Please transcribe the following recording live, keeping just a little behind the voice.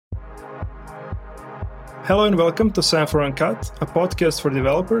Hello and welcome to Sanfor Uncut, a podcast for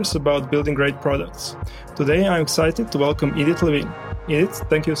developers about building great products. Today I'm excited to welcome Edith Levine. Edith,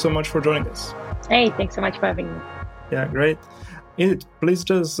 thank you so much for joining us. Hey, thanks so much for having me. Yeah, great. Edith, please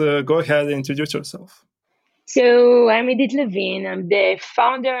just go ahead and introduce yourself. So I'm Edith Levine. I'm the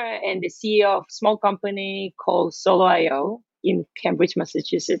founder and the CEO of a small company called Solo.io in Cambridge,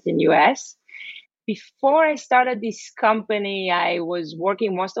 Massachusetts in US. Before I started this company, I was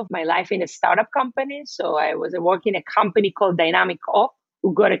working most of my life in a startup company. So I was working in a company called Dynamic Op,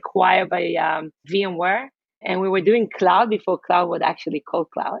 who got acquired by VMware. And we were doing cloud before cloud was actually called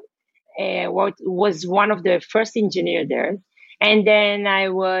cloud. Was one of the first engineers there. And then I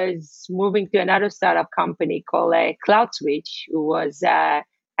was moving to another startup company called CloudSwitch, who was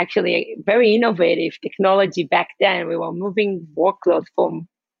actually a very innovative technology back then. We were moving workload from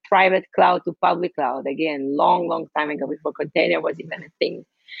private cloud to public cloud. Again, long time ago before container was even a thing.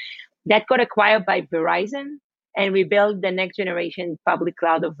 That got acquired by Verizon, and we built the next generation public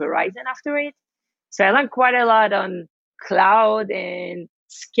cloud of Verizon after it. So I learned quite a lot on cloud and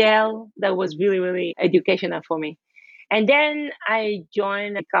scale. That was really educational for me. And then I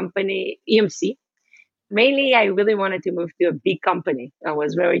joined a company, EMC. Mainly, I really wanted to move to a big company. I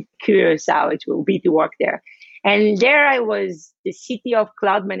was very curious how it will be to work there. And there I was the CTO of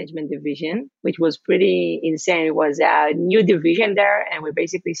Cloud Management Division, which was pretty insane. It was a new division there. And we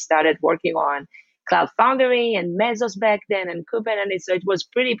basically started working on Cloud Foundry and Mesos back then and Kubernetes. So it was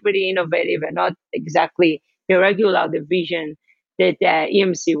pretty innovative and not exactly the regular division that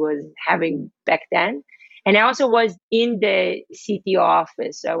EMC was having back then. And I also was in the CTO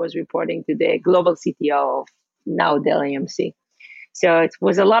office. I was reporting to the global CTO of now Dell EMC. So it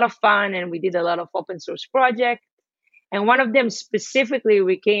was a lot of fun, and we did a lot of open source projects. And one of them specifically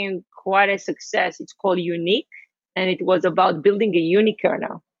became quite a success. It's called Unique, and it was about building a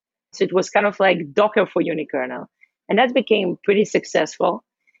unikernel. So it was kind of like Docker for unikernel. And that became pretty successful.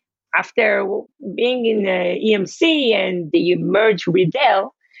 After being in EMC and the merge with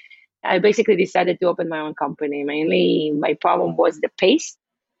Dell, I basically decided to open my own company. Mainly, my problem was the pace.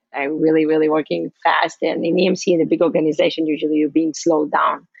 I'm really working fast. And in EMC, in a big organization, usually you're being slowed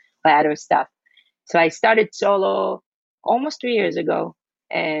down by other stuff. So I started Solo almost 3 years ago.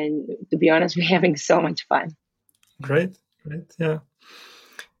 And to be honest, we're having so much fun. Great. Yeah.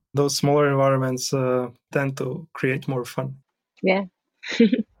 Those smaller environments tend to create more fun. Yeah.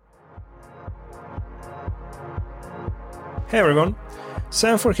 Hey everyone.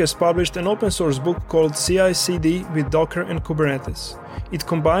 Sanfor has published an open source book called CI/CD with Docker and Kubernetes. It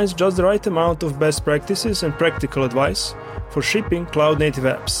combines just the right amount of best practices and practical advice for shipping cloud-native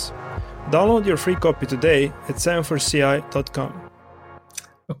apps. Download your free copy today at sanforci.com.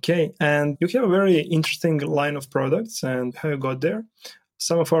 Okay, and you have a very interesting line of products and how you got there.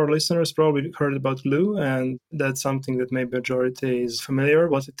 Some of our listeners probably heard about Glue, and that's something that maybe majority is familiar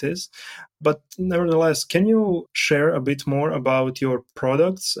what it is. But nevertheless, can you share a bit more about your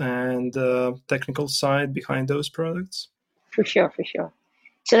products and the technical side behind those products? For sure.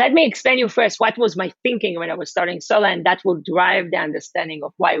 So let me explain you first what was my thinking when I was starting Solo, and that will drive the understanding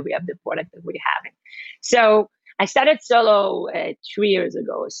of why we have the product that we're having. So I started Solo 3 years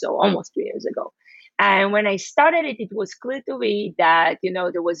ago, so almost 3 years ago. And when I started it, it was clear to me that,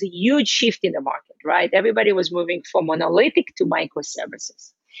 there was a huge shift in the market, right? Everybody was moving from monolithic to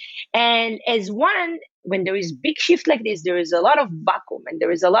microservices. And when there is big shift like this, there is a lot of vacuum and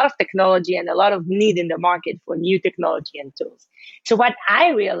there is a lot of technology and a lot of need in the market for new technology and tools. So what I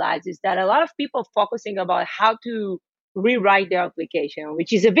realized is that a lot of people focusing about how to rewrite their application,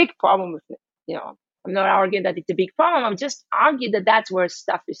 which is a big problem with it. I'm not arguing that it's a big problem. I'm just arguing that that's where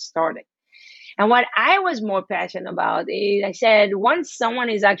stuff is starting. And what I was more passionate about is I said, once someone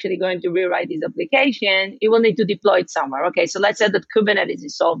is actually going to rewrite this application, it will need to deploy it somewhere. Okay, so let's say that Kubernetes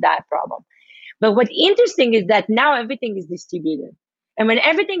has solved that problem. But what's interesting is that now everything is distributed. And when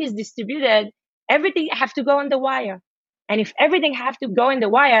everything is distributed, everything have to go on the wire. And if everything have to go in the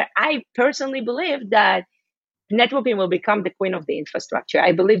wire, I personally believe that networking will become the queen of the infrastructure.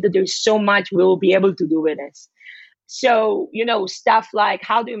 I believe that there's so much we will be able to do with this. So, stuff like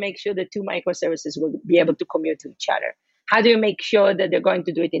how do you make sure that two microservices will be able to commute to each other? How do you make sure that they're going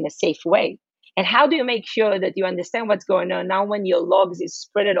to do it in a safe way? And how do you make sure that you understand what's going on now when your logs is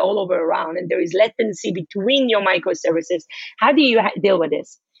spread all over around and there is latency between your microservices? How do you deal with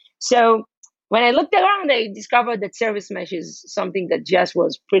this? So when I looked around, I discovered that service mesh is something that just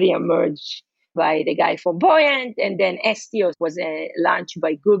was pretty emerged by the guy from Buoyant, and then Istio was launched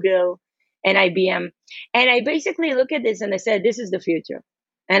by Google and IBM. And I basically look at this and I said, this is the future.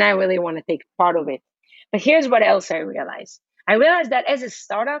 And I really want to take part of it. But here's what else I realized. I realized that as a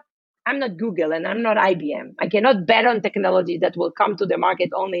startup, I'm not Google and I'm not IBM. I cannot bet on technology that will come to the market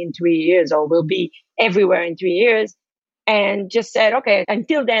only in 3 years or will be everywhere in 3 years and just said, okay,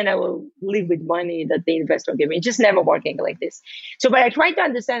 until then I will live with money that the investor gave me. It's just never working like this. So, but I tried to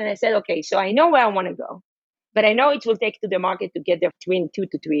understand and I said, okay, so I know where I want to go, but I know it will take to the market to get there between 2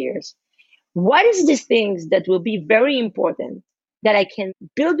 to 3 years. What is these things that will be very important that I can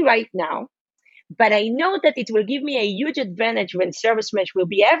build right now, but I know that it will give me a huge advantage when service mesh will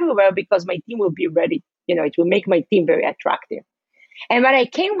be everywhere because my team will be ready. It will make my team very attractive. And what I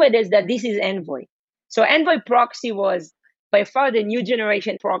came with is that this is Envoy. So Envoy proxy was by far the new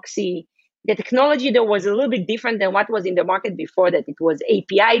generation proxy. The technology there was a little bit different than what was in the market before that. It was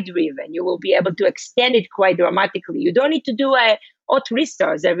API driven. You will be able to extend it quite dramatically. You don't need to do a hot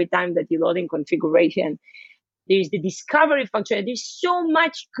restarts every time that you load in configuration. There's the discovery function. There's so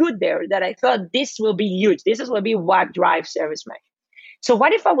much good there that I thought this will be huge. This will be what drives service mesh. So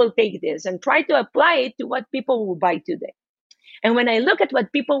what if I will take this and try to apply it to what people will buy today? And when I look at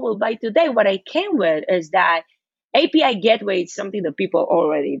what people will buy today, what I came with is that API gateway is something that people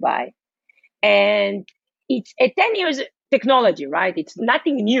already buy. And it's a 10 years technology, right? It's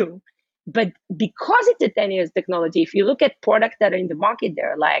nothing new. But because it's a 10 years technology, if you look at products that are in the market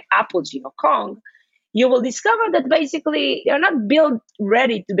there, like Apogee or Kong, you will discover that basically they're not built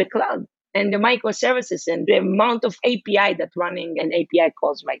ready to the cloud and the microservices and the amount of API that's running an API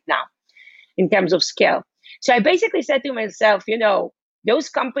calls right now in terms of scale. So I basically said to myself, those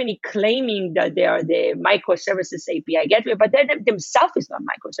companies claiming that they are the microservices API gateway, but they themselves is not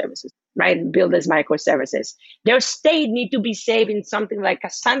microservices, right? Build as microservices. Their state need to be saved in something like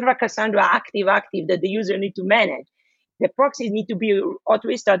Cassandra, active that the user need to manage. The proxies need to be auto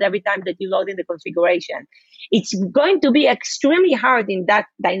restart every time that you load in the configuration. It's going to be extremely hard in that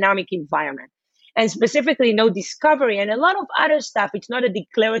dynamic environment. And specifically no discovery and a lot of other stuff. It's not a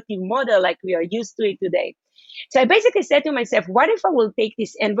declarative model like we are used to it today. So I basically said to myself, what if I will take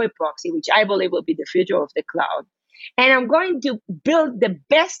this Envoy proxy, which I believe will be the future of the cloud, and I'm going to build the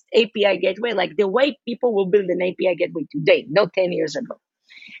best API gateway, like the way people will build an API gateway today, not 10 years ago.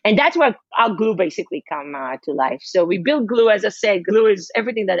 And that's where our Glue basically come to life. So we built Glue, as I said. Glue is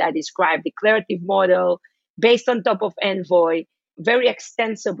everything that I described, declarative model based on top of Envoy, very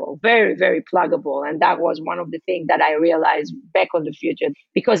extensible, very, very pluggable. And that was one of the things that I realized back on the future,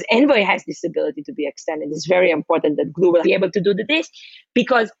 because Envoy has this ability to be extended. It's very important that Glue will be able to do this,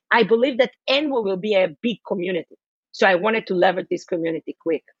 because I believe that Envoy will be a big community. So I wanted to leverage this community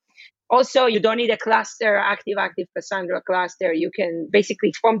quick. Also, you don't need a cluster, active Cassandra cluster. You can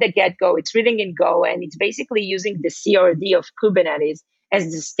basically, from the get-go, it's reading in Go, and it's basically using the CRD of Kubernetes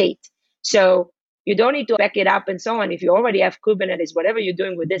as the state. So you don't need to back it up and so on. If you already have Kubernetes, whatever you're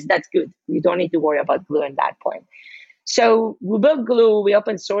doing with this, that's good. You don't need to worry about Glue at that point. So we built Glue, we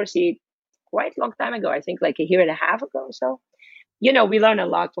open sourced it quite a long time ago, I think like a year and a half ago or so. We learn a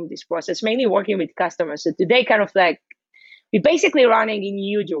lot from this process, mainly working with customers. So today, kind of like, we're basically running in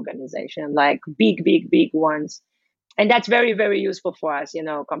huge organizations, like big ones. And that's very, very useful for us.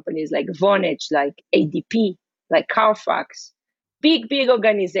 Companies like Vonage, like ADP, like Carfax, big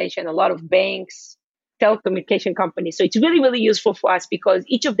organization, a lot of banks, telecommunication companies. So it's really, really useful for us because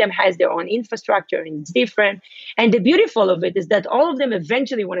each of them has their own infrastructure and it's different. And the beautiful of it is that all of them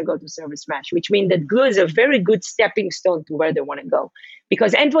eventually want to go to service mesh, which means that Glue is a very good stepping stone to where they want to go,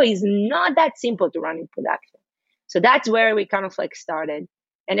 because Envoy is not that simple to run in production. So that's where we kind of like started.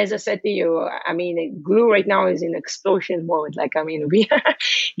 And as I said to you, Glue right now is in explosion mode. We are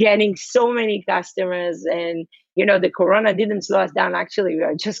getting so many customers, and, the Corona didn't slow us down. Actually, we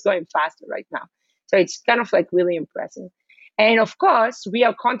are just going faster right now. So it's kind of like really impressive. And of course, we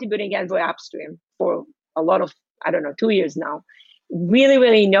are contributing Envoy upstream for a lot of, 2 years now. Really,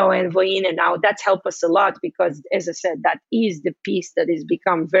 really know Envoy in and out. That's helped us a lot because, as I said, that is the piece that has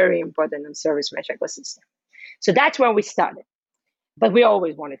become very important in service mesh ecosystem. So that's where we started. But we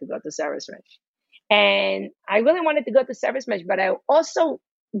always wanted to go to service mesh. And I really wanted to go to service mesh, but I also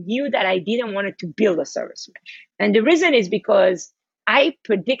knew that I didn't want to build a service mesh. And the reason is because I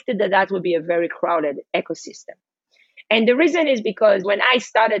predicted that would be a very crowded ecosystem. And the reason is because when I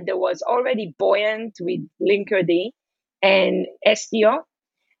started, there was already Buoyant with Linkerd and Istio.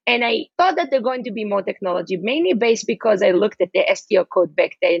 And I thought that they're going to be more technology, mainly based because I looked at the Istio code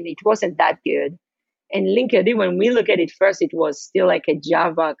back then. It wasn't that good. And Linkerd, when we look at it first, it was still like a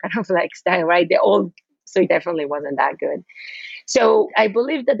Java kind of like style, right? So it definitely wasn't that good. So I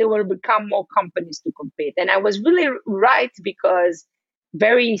believe that there will become more companies to compete. And I was really right, because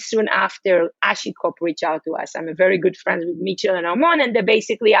very soon after, HashiCorp reached out to us. I'm a very good friend with Mitchell and Armon, and they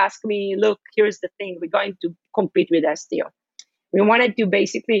basically asked me, look, here's the thing. We're going to compete with Istio. We wanted to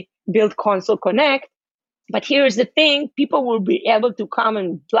basically build Console Connect. But here's the thing, people will be able to come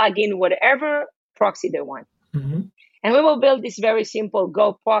and plug in whatever proxy they want. Mm-hmm. And we will build this very simple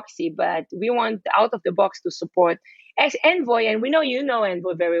Go proxy, but we want out of the box to support Envoy. And we know you know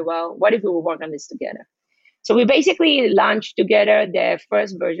Envoy very well. What if we will work on this together? So we basically launched together the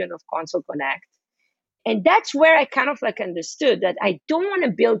first version of Console Connect. And that's where I kind of like understood that I don't want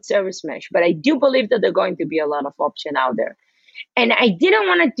to build service mesh, but I do believe that there are going to be a lot of option out there. And I didn't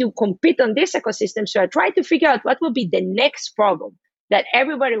want to compete on this ecosystem. So I tried to figure out what will be the next problem that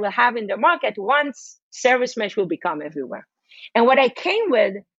everybody will have in the market once service mesh will become everywhere. And what I came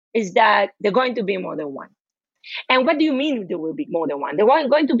with is that they're going to be more than one. And what do you mean there will be more than one? There are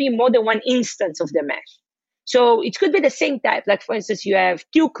going to be more than one instance of the mesh. So it could be the same type. Like, for instance, you have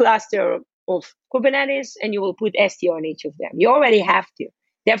 2 clusters of Kubernetes and you will put Istio on each of them. You already have to.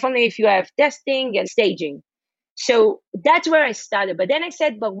 Definitely if you have testing and staging. So that's where I started. But then I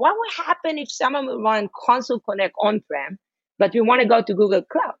said, but what will happen if someone will run Console Connect on-prem, but we want to go to Google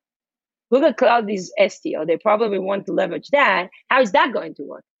Cloud? Google Cloud is Istio. They probably want to leverage that. How is that going to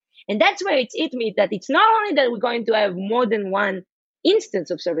work? And that's where it's hit me that it's not only that we're going to have more than one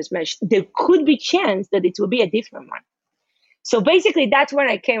instance of service mesh, there could be chance that it will be a different one. So basically, that's when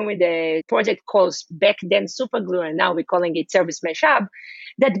I came with a project called back then Superglue, and now we're calling it Service Mesh Hub,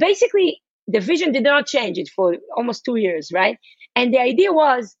 that basically the vision did not change it for almost 2 years, right? And the idea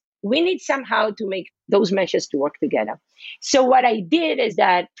was we need somehow to make those meshes to work together. So what I did is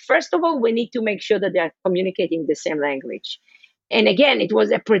that, first of all, we need to make sure that they're communicating the same language. And again, it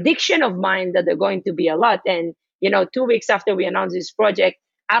was a prediction of mine that they're going to be a lot. And, 2 weeks after we announced this project,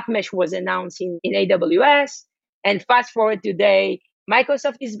 AppMesh was announced in AWS. And fast forward today,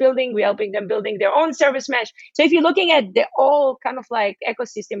 Microsoft is we're helping them building their own service mesh. So if you're looking at the all kind of like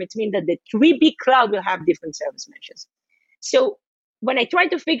ecosystem, it means that the 3 big cloud will have different service meshes. So when I tried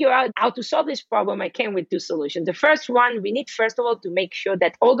to figure out how to solve this problem, I came with 2 solutions. The first one, we need, first of all, to make sure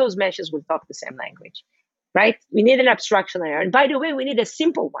that all those meshes will talk the same language, right? We need an abstraction layer. And by the way, we need a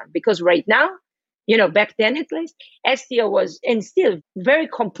simple one because right now, back then at least, Istio was, and still, very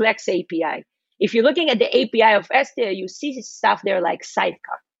complex API. If you're looking at the API of Istio, you see stuff there like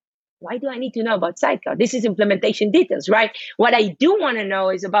Sidecar. Why do I need to know about Sidecar? This is implementation details, right? What I do want to know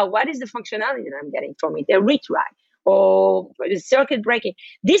is about what is the functionality that I'm getting from it, a retry or the circuit breaking.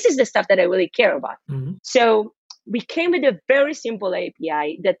 This is the stuff that I really care about. Mm-hmm. So we came with a very simple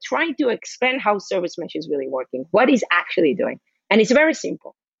API that trying to explain how service mesh is really working, what it's actually doing. And it's very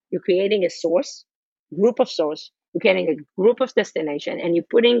simple. You're creating a source, group of source, you're creating a group of destination, and you're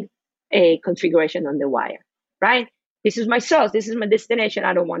putting a configuration on the wire, right? This is my source. This is my destination.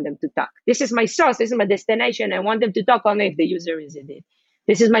 I don't want them to talk. This is my source. This is my destination. I want them to talk only if the user is in it.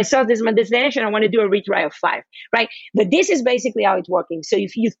 This is my source. This is my destination. I want to do a retry of 5, right? But this is basically how it's working. So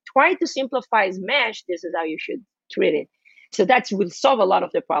if you try to simplify mesh, this is how you should treat it. So that will solve a lot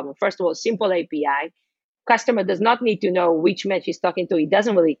of the problem. First of all, simple API. Customer does not need to know which mesh he's talking to. He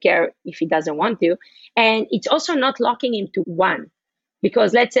doesn't really care if he doesn't want to. And it's also not locking him to one.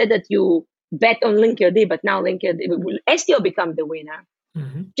 Because let's say that you bet on Linkerd, but now Linkerd will Istio become the winner.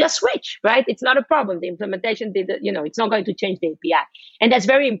 Mm-hmm. Just switch, right? It's not a problem. The implementation it's not going to change the API. And that's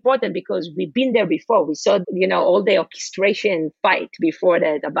very important because we've been there before. We saw, all the orchestration fight before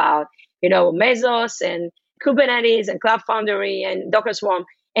that about, Mesos and Kubernetes and Cloud Foundry and Docker Swarm.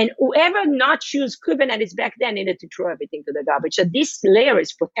 And whoever not choose Kubernetes back then needed to throw everything to the garbage. So this layer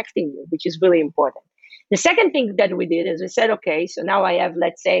is protecting you, which is really important. The second thing that we did is we said, okay, so now I have,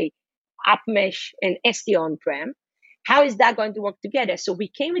 let's say, AppMesh and Istio on-prem. How is that going to work together? So we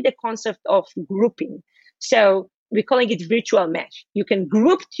came with the concept of grouping. So we're calling it virtual mesh. You can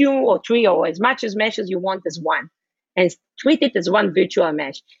group 2 or 3 or as much as mesh as you want as one and treat it as one virtual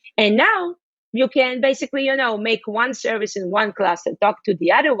mesh. And now you can basically, make one service in one class and talk to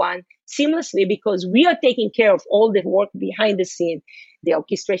the other one seamlessly because we are taking care of all the work behind the scene, the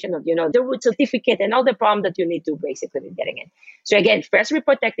orchestration of, the root certificate and all the problem that you need to basically be getting in. So again, first we're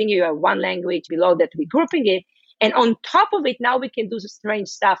protecting you have one language, below that we're grouping it. And on top of it, now we can do strange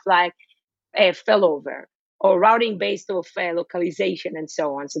stuff like failover or routing based off localization and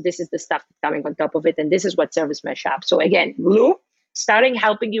so on. So this is the stuff coming on top of it. And this is what Service Mesh Hub. So again, Glue, starting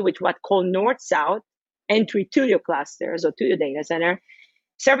helping you with what called north-south entry to your clusters or to your data center.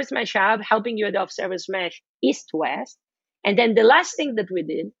 Service Mesh Hub, helping you adopt Service Mesh east-west. And then the last thing that we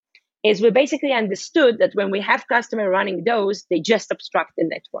did is we basically understood that when we have customer running those, they just obstruct the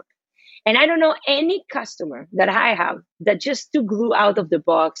network. And I don't know any customer that I have that just took Glue out of the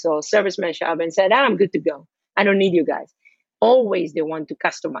box or Service Mesh Hub and said, I'm good to go. I don't need you guys. Always they want to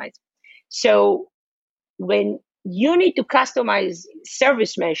customize. So when you need to customize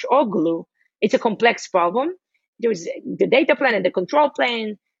service mesh or glue. It's a complex problem. There's the data plane and the control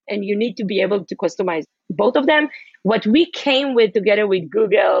plane, and you need to be able to customize both of them. What we came with together with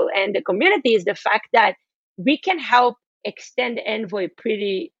Google and the community is the fact that we can help extend Envoy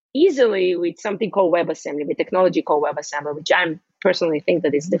pretty easily with something called WebAssembly, with technology called WebAssembly, which I personally think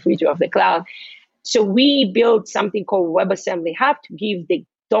that is the future of the cloud. So we built something called WebAssembly Hub to give the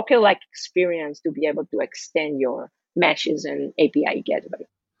Docker-like experience to be able to extend your meshes and API gateway.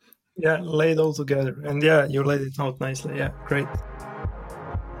 Yeah, lay it all together. And yeah, you laid it out nicely. Yeah, great.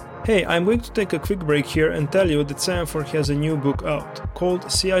 Hey, I'm going to take a quick break here and tell you that Semaphore has a new book out called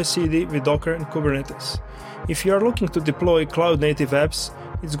CI/CD with Docker and Kubernetes. If you are looking to deploy cloud-native apps,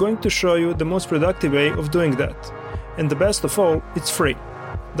 it's going to show you the most productive way of doing that. And the best of all, it's free.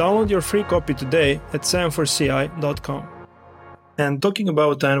 Download your free copy today at semaphoreCI.com. And talking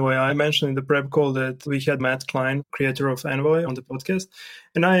about Envoy, I mentioned in the prep call that we had Matt Klein, creator of Envoy, on the podcast.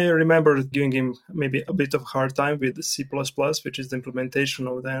 And I remember giving him maybe a bit of a hard time with C++, which is the implementation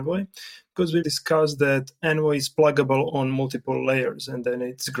of the Envoy, because we discussed that Envoy is pluggable on multiple layers, and then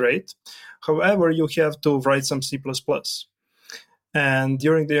it's great. However, you have to write some C++. And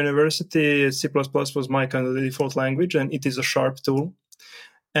during the university, C++ was my kind of the default language, and it is a sharp tool.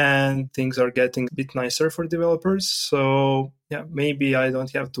 And things are getting a bit nicer for developers. So yeah, maybe I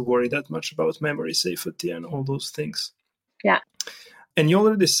don't have to worry that much about memory safety and all those things. Yeah. And you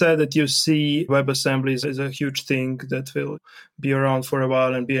already said that you see WebAssembly as a huge thing that will be around for a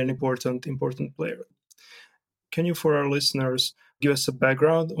while and be an important player. Can you, for our listeners, give us a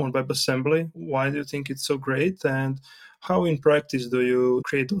background on WebAssembly? Why do you think it's so great? And how in practice do you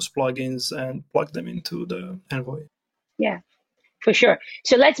create those plugins and plug them into the Envoy? Yeah. For sure.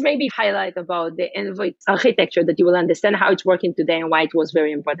 So let's maybe highlight about the Envoy architecture that you will understand how it's working today and why it was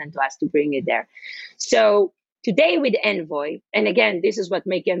very important to us to bring it there. So today with Envoy, and again, this is what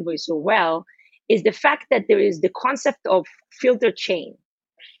makes Envoy so well, is the fact that there is the concept of filter chain.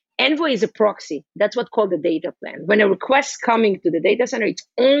 Envoy is a proxy. That's what's called the data plane. When a request is coming to the data center, it's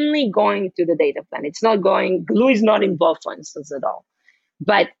only going to the data plane. It's not going, Glue is not involved, for instance, at all.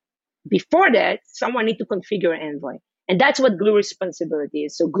 But before that, someone needs to configure Envoy. And that's what Glue responsibility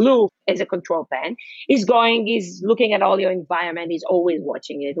is. So Glue, as a control plane, is looking at all your environment, is always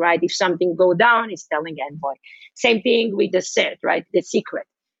watching it, right? If something go down, it's telling Envoy. Same thing with the set, right? The secret.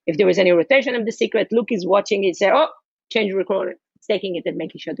 If there is any rotation of the secret, Luke is watching it, say, oh, change recorder. It's taking it and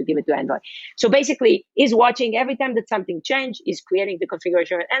making sure to give it to Envoy. So basically, is watching every time that something changes, is creating the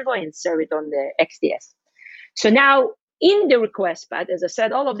configuration of Envoy and serve it on the XDS. So now, in the request path, as I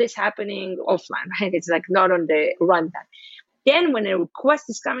said, all of this happening offline, right? It's like not on the runtime. Then when a request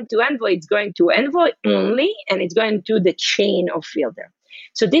is coming to Envoy, it's going to Envoy only, and it's going to the chain of filter.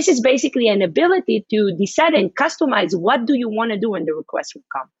 So this is basically an ability to decide and customize what do you want to do when the request will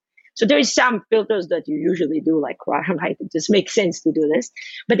come. So there is some filters that you usually do, like, right, it just makes sense to do this.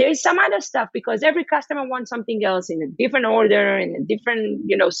 But there is some other stuff because every customer wants something else in a different order, in a different,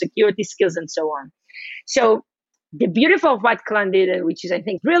 security skills and so on. So the beauty of what Klein did, which is, I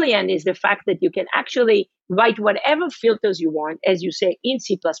think, brilliant, is the fact that you can actually write whatever filters you want, as you say, in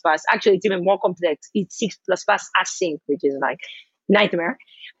C++. Actually, it's even more complex. It's C++ async, which is like nightmare.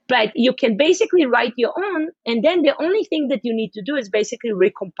 But you can basically write your own, and then the only thing that you need to do is basically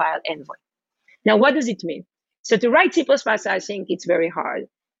recompile Envoy. Now, what does it mean? So to write C++, I think it's very hard,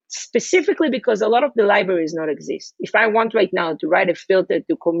 specifically because a lot of the libraries not exist. If I want right now to write a filter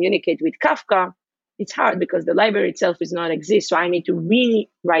to communicate with Kafka, it's hard because the library itself does not exist. So I need to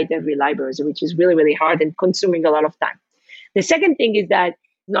rewrite every library, which is really, really hard and consuming a lot of time. The second thing is that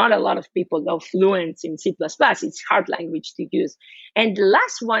not a lot of people know fluent in C++. It's hard language to use. And the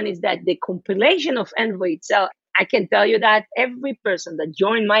last one is that the compilation of Envoy itself, I can tell you that every person that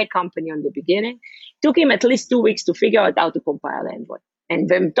joined my company on the beginning took him at least 2 weeks to figure out how to compile Envoy.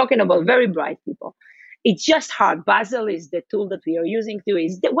 And I'm talking about very bright people. It's just hard. Bazel is the tool that we are using too.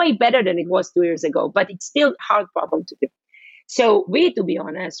 It's way better than it was 2 years ago, but it's still a hard problem to do. So to be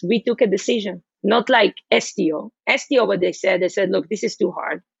honest, we took a decision, not like STO. STO, what they said, look, this is too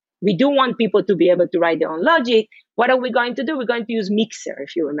hard. We do want people to be able to write their own logic. What are we going to do? We're going to use Mixer,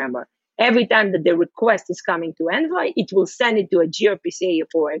 if you remember. Every time that the request is coming to Envoy, it will send it to a gRPC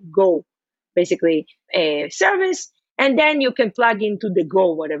for a Go, basically a service. And then you can plug into the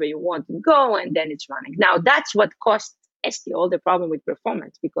Go, whatever you want in Go, and then it's running. Now, that's what costs STO the problem with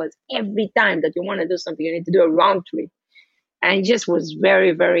performance, because every time that you want to do something, you need to do a round trip. And it just was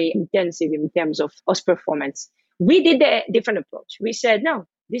very, very intensive in terms of performance. We did a different approach. We said, no,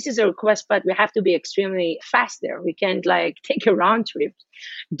 this is a request, but we have to be extremely fast there. We can't take a round trip.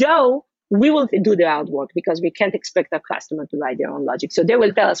 Though we will do the hard work because we can't expect our customer to write their own logic. So they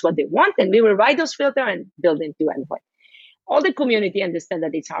will tell us what they want, and we will write those filters and build into Envoy. All the community understand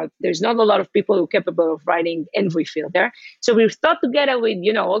that it's hard. There's not a lot of people who are capable of writing Envoy filter. So we've thought together with,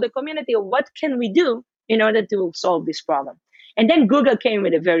 all the community, what can we do in order to solve this problem? And then Google came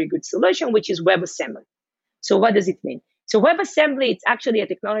with a very good solution, which is WebAssembly. So what does it mean? So WebAssembly, it's actually a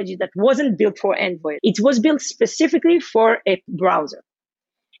technology that wasn't built for Envoy. It was built specifically for a browser.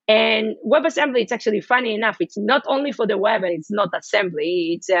 And WebAssembly, it's actually funny enough, it's not only for the web and it's not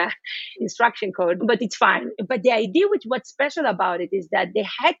assembly, it's instruction code, but it's fine. But the idea with what's special about it is that they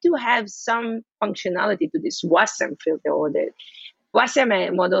had to have some functionality to this WASM filter or the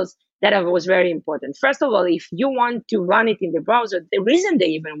WASM models that was very important. First of all, if you want to run it in the browser, the reason they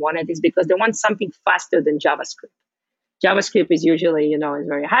even want it is because they want something faster than JavaScript. JavaScript is usually, is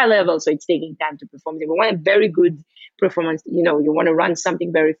very high level, so it's taking time to perform. If you want a very good performance, you want to run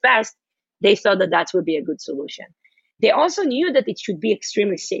something very fast, they thought that would be a good solution. They also knew that it should be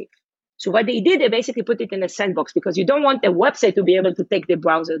extremely safe. So what they did, they basically put it in a sandbox because you don't want a website to be able to take the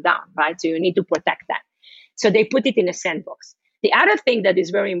browser down, right? So you need to protect that. So they put it in a sandbox. The other thing that is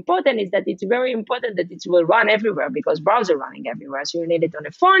very important is that it's very important that it will run everywhere because browser running everywhere. So you need it on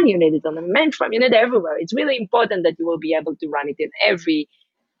a phone, you need it on a mainframe, you need it everywhere. It's really important that you will be able to run it in every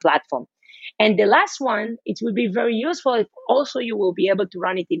platform. And the last one, it will be very useful if also you will be able to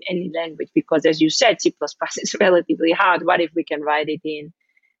run it in any language because as you said, C++ is relatively hard. What if we can write it in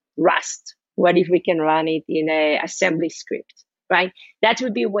Rust? What if we can run it in an assembly script, right? That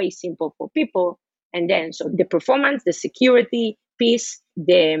would be way simple for people. And then, so the performance, the security piece,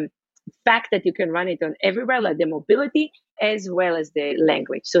 the fact that you can run it on everywhere, like the mobility, as well as the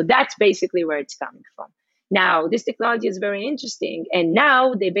language. So that's basically where it's coming from. Now, this technology is very interesting. And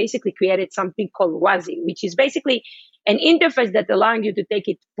now they basically created something called WASI, which is basically an interface that allows you to take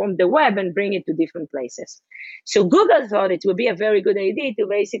it from the web and bring it to different places. So Google thought it would be a very good idea to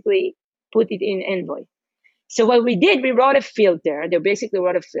basically put it in Envoy. So what we did, we wrote a filter. They basically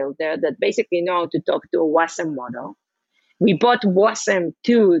wrote a filter that basically know how to talk to a WASM model. We brought WASM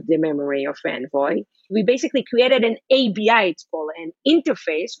to the memory of Envoy. We basically created an ABI, it's called an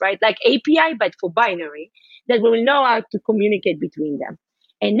interface, right? Like API, but for binary, that will know how to communicate between them.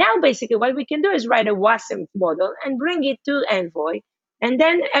 And now basically what we can do is write a WASM model and bring it to Envoy. And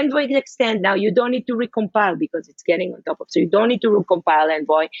then Envoy extend. Now you don't need to recompile because it's getting on top of. So you don't need to recompile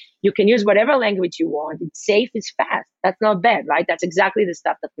Envoy. You can use whatever language you want. It's safe, it's fast. That's not bad, right? That's exactly the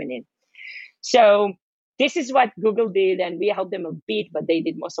stuff that we need. So this is what Google did, and we helped them a bit, but they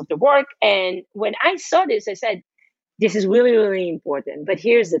did most of the work. And when I saw this, I said, this is really, really important. But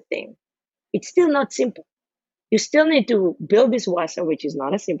here's the thing. It's still not simple. You still need to build this WASM, which is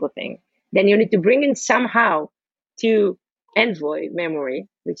not a simple thing. Then you need to bring in somehow to Envoy memory,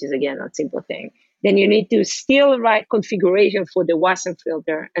 which is again not a simple thing. Then you need to still write configuration for the WASM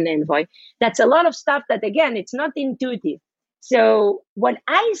filter and Envoy. That's a lot of stuff that again, it's not intuitive. So what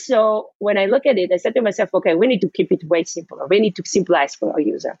I saw when I look at it, I said to myself, okay, we need to keep it way simpler. We need to simplify for our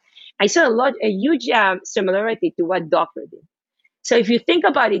user. I saw a huge similarity to what Docker did. So if you think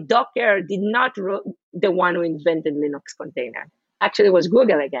about it, Docker did not the one who invented Linux container. Actually, it was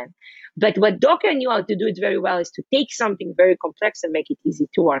Google again. But what Docker knew how to do it very well is to take something very complex and make it easy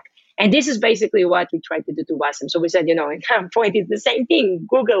to work. And this is basically what we tried to do to WASM. So we said, in some point, it's the same thing.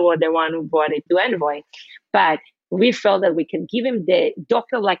 Google was the one who brought it to Envoy. But we felt that we can give him the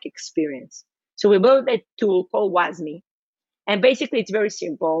Docker-like experience. So we built a tool called WASMI. And basically, it's very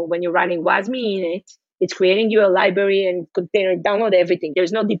simple. When you're running WASMI in it, it's creating you a library and container, download everything.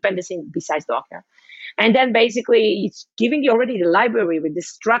 There's no dependency besides Docker. And then basically, it's giving you already the library with the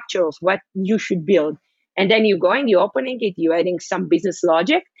structure of what you should build. And then you're opening it, you're adding some business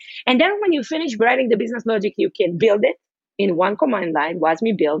logic. And then when you finish writing the business logic, you can build it in one command line,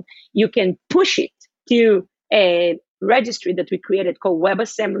 WASMI build. You can push it to a registry that we created called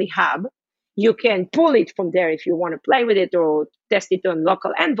WebAssembly Hub. You can pull it from there if you want to play with it or test it on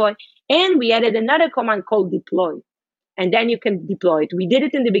local Envoy. And we added another command called deploy. And then you can deploy it. We did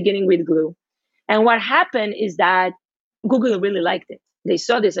it in the beginning with Glue. And what happened is that Google really liked it. They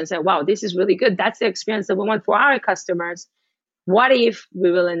saw this and said, wow, this is really good. That's the experience that we want for our customers. What if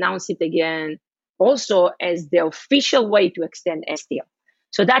we will announce it again also as the official way to extend STL?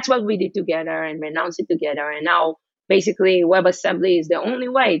 So that's what we did together, and we announced it together. And now basically WebAssembly is the only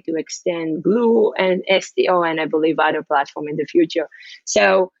way to extend Glue and STL and I believe other platform in the future.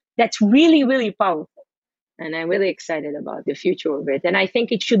 So that's really, really powerful. And I'm really excited about the future of it. And I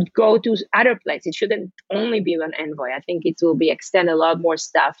think it should go to other places. It shouldn't only be on Envoy. I think it will be extend a lot more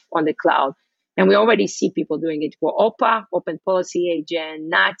stuff on the cloud. And we already see people doing it for OPA, Open Policy Agent,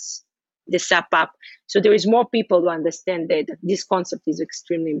 NATS, the SAP app. So there is more people who understand that this concept is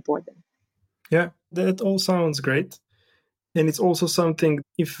extremely important. Yeah, that all sounds great. And it's also something,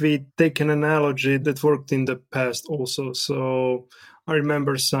 if we take an analogy that worked in the past also. So I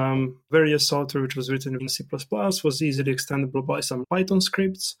remember some various software which was written in C++ was easily extendable by some Python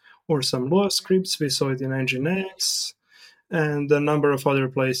scripts or some Lua scripts. We saw it in Nginx and a number of other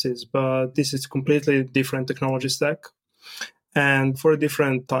places. But this is completely different technology stack and for a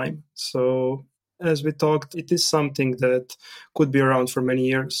different time. So as we talked, it is something that could be around for many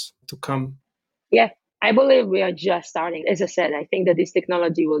years to come. Yeah, I believe we are just starting. As I said, I think that this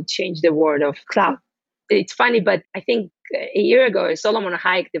technology will change the world of cloud. It's funny, but I think a year ago, Solomon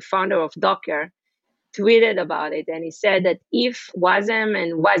Hayek, the founder of Docker, tweeted about it. And he said that if Wasm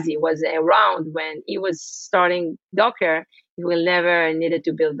and Wazi was around when he was starting Docker, he will never needed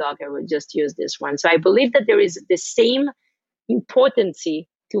to build Docker. We'll just use this one. So I believe that there is the same importance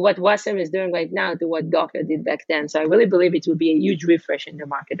to what Wasm is doing right now to what Docker did back then. So I really believe it will be a huge refresh in the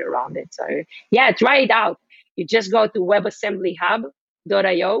market around it. So yeah, try it out. You just go to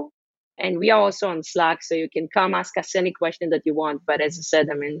webassemblyhub.io, and we are also on Slack, so you can come ask us any question that you want. But as I said,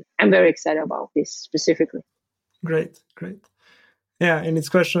 I'm very excited about this specifically. Great. Yeah, and it's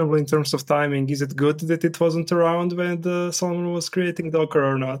questionable in terms of timing. Is it good that it wasn't around when Solomon was creating Docker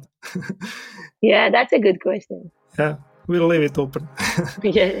or not? Yeah, that's a good question. Yeah. We'll leave it open.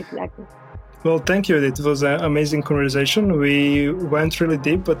 Yeah, exactly. Well, thank you. It was an amazing conversation. We went really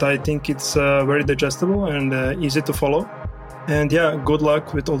deep, but I think it's very digestible and easy to follow. And yeah, good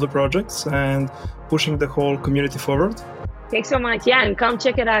luck with all the projects and pushing the whole community forward. Thanks so much. Yeah, and come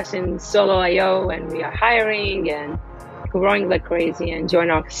check it out in Solo.io, and we are hiring and growing like crazy, and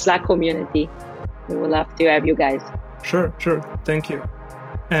join our Slack community. We would love to have you guys. Sure. Thank you.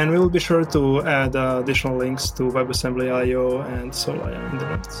 And we will be sure to add additional links to WebAssembly.io and Solo.io in the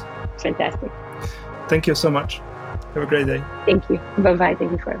notes. Fantastic. Thank you so much. Have a great day. Thank you. Bye-bye.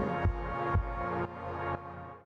 Thank you for having me.